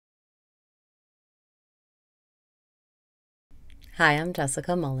Hi, I'm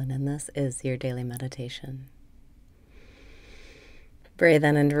Jessica Mullen, and this is your daily meditation. Breathe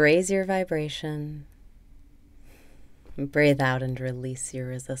in and raise your vibration. Breathe out and release your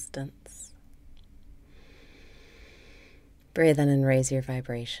resistance. Breathe in and raise your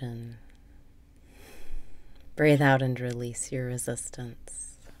vibration. Breathe out and release your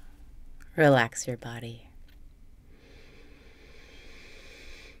resistance. Relax your body.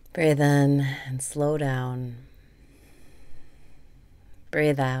 Breathe in and slow down.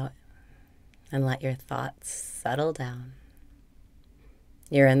 Breathe out and let your thoughts settle down.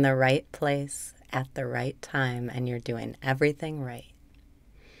 You're in the right place at the right time, and you're doing everything right.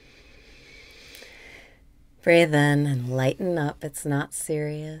 Breathe in and lighten up. It's not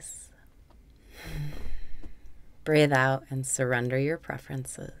serious. Breathe out and surrender your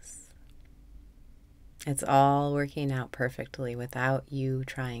preferences. It's all working out perfectly without you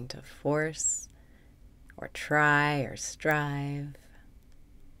trying to force or try or strive.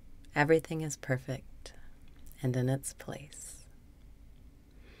 Everything is perfect and in its place.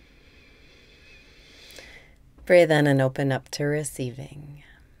 Breathe in and open up to receiving.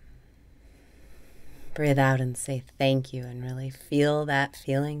 Breathe out and say thank you and really feel that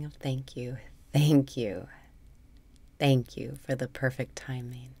feeling of thank you. Thank you. Thank you for the perfect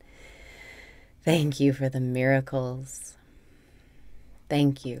timing. Thank you for the miracles.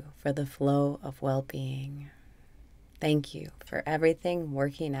 Thank you for the flow of well-being. Thank you for everything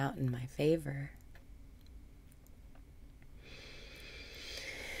working out in my favor.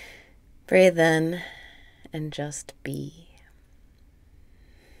 Breathe in and just be.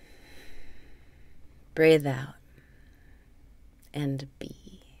 Breathe out and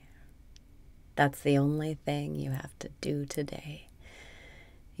be. That's the only thing you have to do today.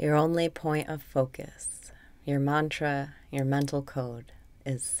 Your only point of focus, your mantra, your mental code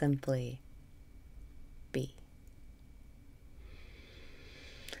is simply be.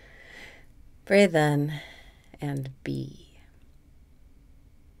 Breathe in and be.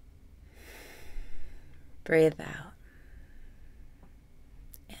 Breathe out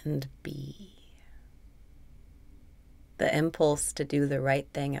and be. The impulse to do the right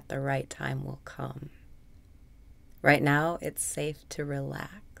thing at the right time will come. Right now, it's safe to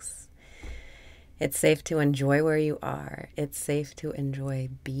relax. It's safe to enjoy where you are. It's safe to enjoy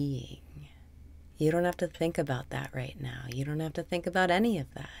being. You don't have to think about that right now. You don't have to think about any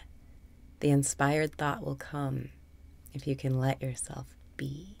of that. The inspired thought will come if you can let yourself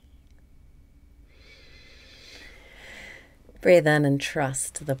be. Breathe in and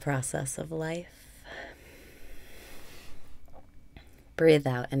trust the process of life. Breathe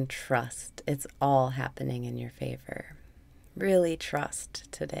out and trust it's all happening in your favor. Really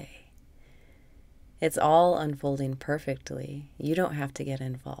trust today. It's all unfolding perfectly. You don't have to get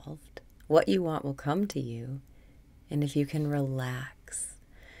involved. What you want will come to you. And if you can relax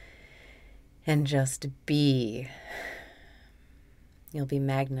and just be, you'll be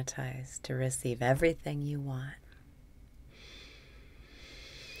magnetized to receive everything you want.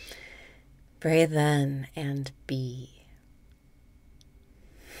 Breathe in and be.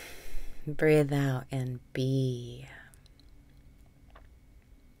 Breathe out and be.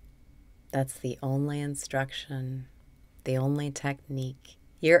 That's the only instruction, the only technique.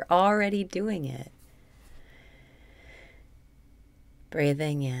 You're already doing it.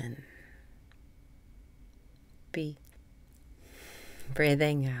 Breathing in. Be.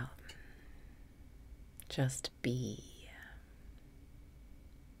 Breathing out. Just be.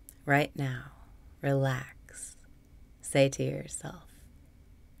 Right now, relax. Say to yourself,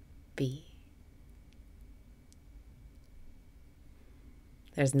 be.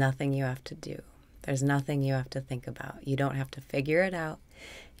 There's nothing you have to do. There's nothing you have to think about. You don't have to figure it out.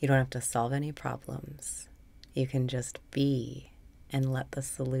 You don't have to solve any problems. You can just be and let the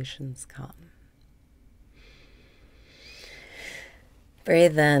solutions come.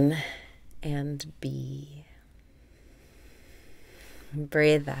 Breathe in and be.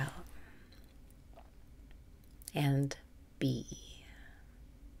 Breathe out and be.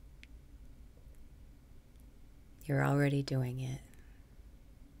 You're already doing it.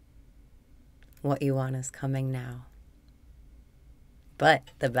 What you want is coming now. But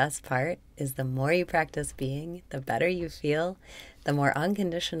the best part is the more you practice being, the better you feel, the more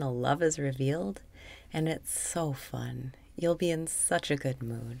unconditional love is revealed, and it's so fun. You'll be in such a good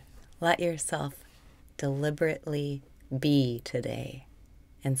mood. Let yourself deliberately be today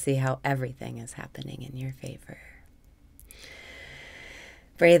and see how everything is happening in your favor.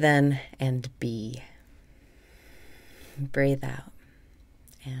 Breathe in and be. Breathe out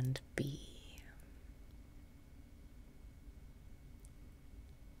and be.